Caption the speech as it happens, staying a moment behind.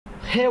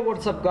Hey,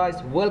 what's up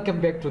guys, welcome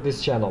back to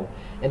this channel.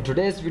 In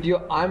today's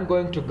video I'm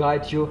going to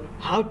guide you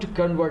how to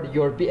convert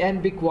your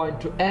BNB coin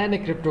to any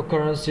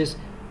cryptocurrencies,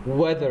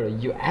 whether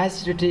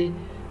USDT,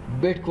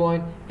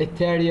 Bitcoin,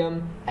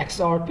 Ethereum,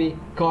 XRP,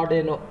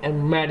 Cardano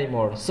and many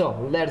more. So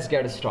let's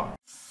get started.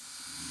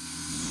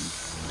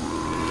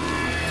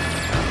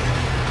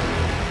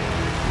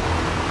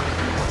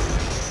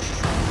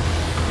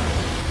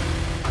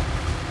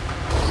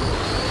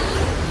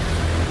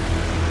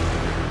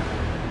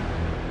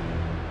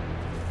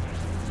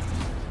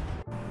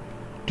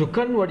 To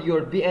convert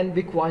your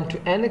BNB coin to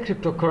any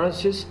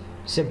cryptocurrencies,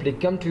 simply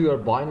come to your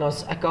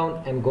Binance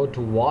account and go to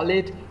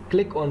Wallet,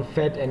 click on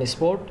Fiat and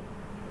Spot.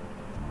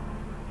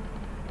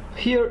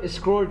 Here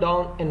scroll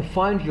down and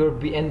find your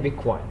BNB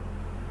coin.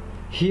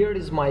 Here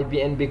is my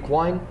BNB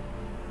coin.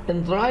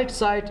 On the right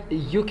side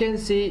you can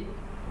see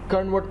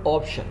convert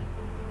option.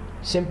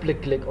 Simply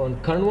click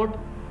on convert.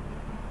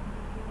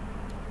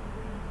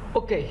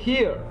 Okay,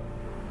 here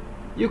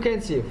you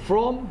can see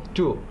from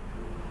to.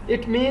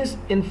 It means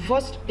in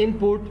first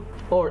input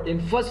or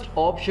in first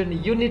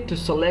option you need to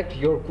select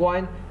your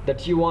coin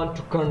that you want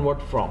to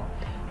convert from.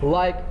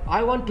 Like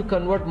I want to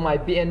convert my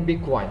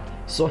BNB coin,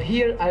 so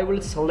here I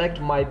will select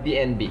my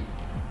BNB.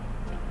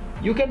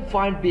 You can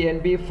find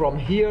BNB from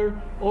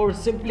here, or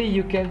simply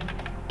you can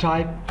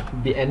type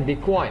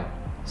BNB coin,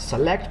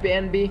 select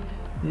BNB.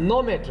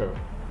 No matter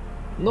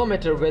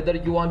whether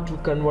you want to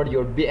convert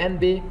your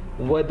BNB,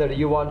 whether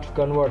you want to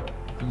convert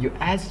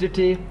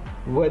USDT,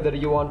 whether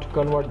you want to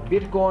convert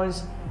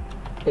Bitcoins,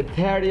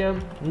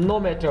 Ethereum, no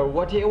matter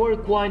whatever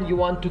coin you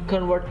want to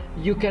convert,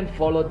 you can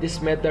follow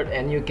this method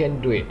and you can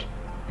do it.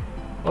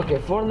 Okay,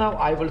 for now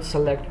I will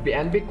select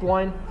BNB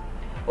coin.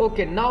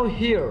 Okay, now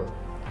here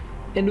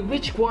in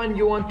which coin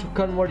you want to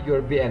convert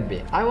your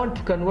BNB. I want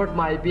to convert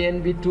my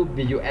BNB to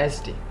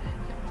BUSD.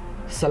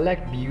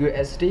 Select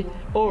BUSD,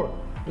 or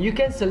you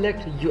can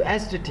select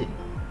USDT,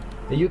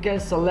 you can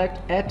select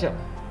Atom,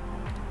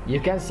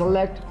 you can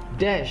select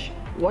Dash.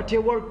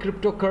 Whatever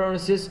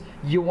cryptocurrencies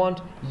you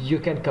want, you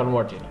can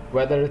convert it,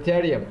 whether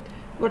Ethereum,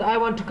 but I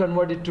want to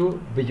convert it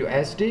to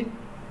BUSD.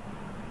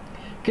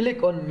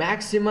 Click on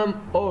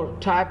maximum or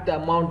type the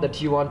amount that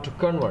you want to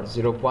convert,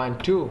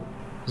 0.2,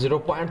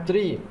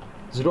 0.3,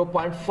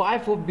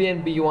 0.5 of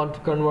BNB you want to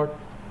convert,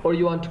 or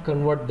you want to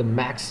convert the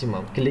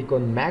maximum. Click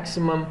on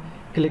maximum,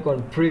 click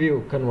on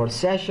preview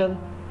conversation.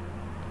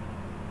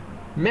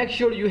 Make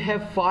sure you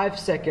have 5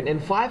 seconds. In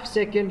 5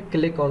 seconds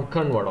click on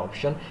convert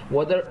option,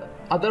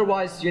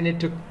 otherwise you need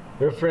to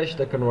refresh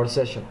the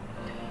conversation.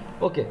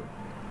 Okay,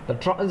 the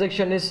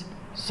transaction is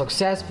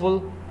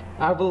successful.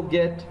 I will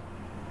get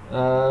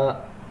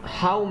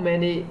how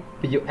many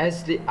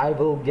USD I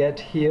will get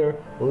here.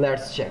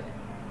 Let's check.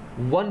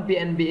 1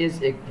 BNB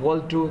is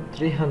equal to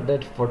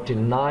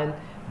 349,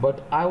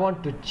 but I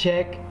want to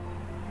check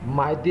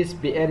this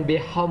BNB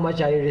how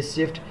much I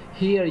received.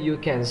 Here you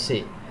can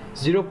see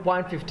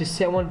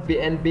 0.57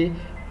 BNB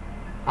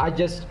I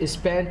just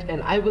spent,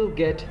 and I will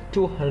get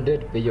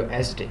 200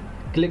 USD.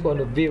 Click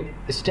on view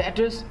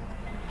status.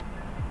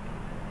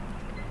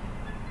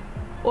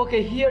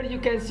 Okay, here you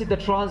can see the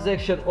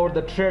transaction or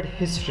the trade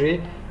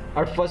history.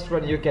 At first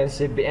one you can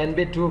see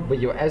BNB to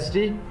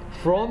BUSD,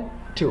 from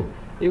to.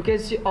 You can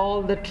see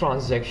all the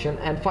transaction,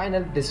 and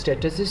finally the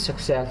status is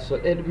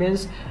successful. It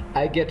means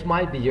I get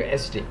my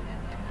BUSD.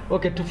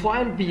 Okay, to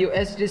find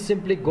BUSD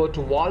simply go to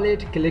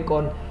wallet, click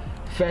on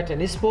Fiat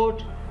and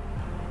Spot.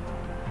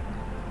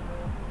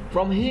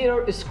 From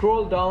here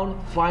scroll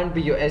down, find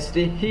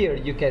BUSD. Here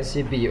you can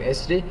see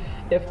BUSD.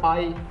 If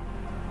I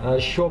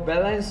show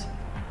balance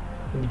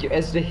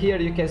USD, here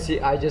you can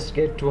see I just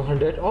get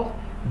 200 of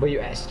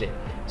BUSD.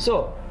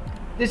 So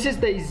this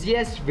is the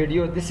easiest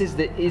video, this is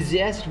the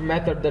easiest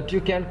method that you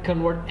can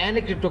convert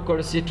any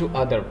cryptocurrency to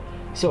other.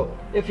 So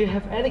if you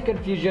have any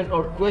confusion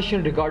or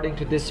question regarding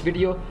to this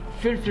video,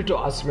 feel free to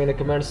ask me in the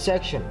comment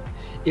section.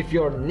 If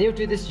you are new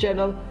to this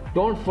channel,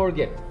 don't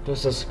forget to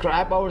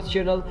subscribe our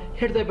channel,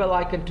 hit the bell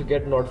icon to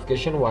get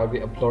notification while we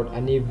upload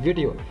a new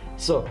video.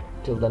 So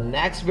till the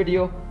next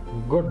video,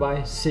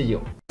 goodbye, see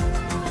you.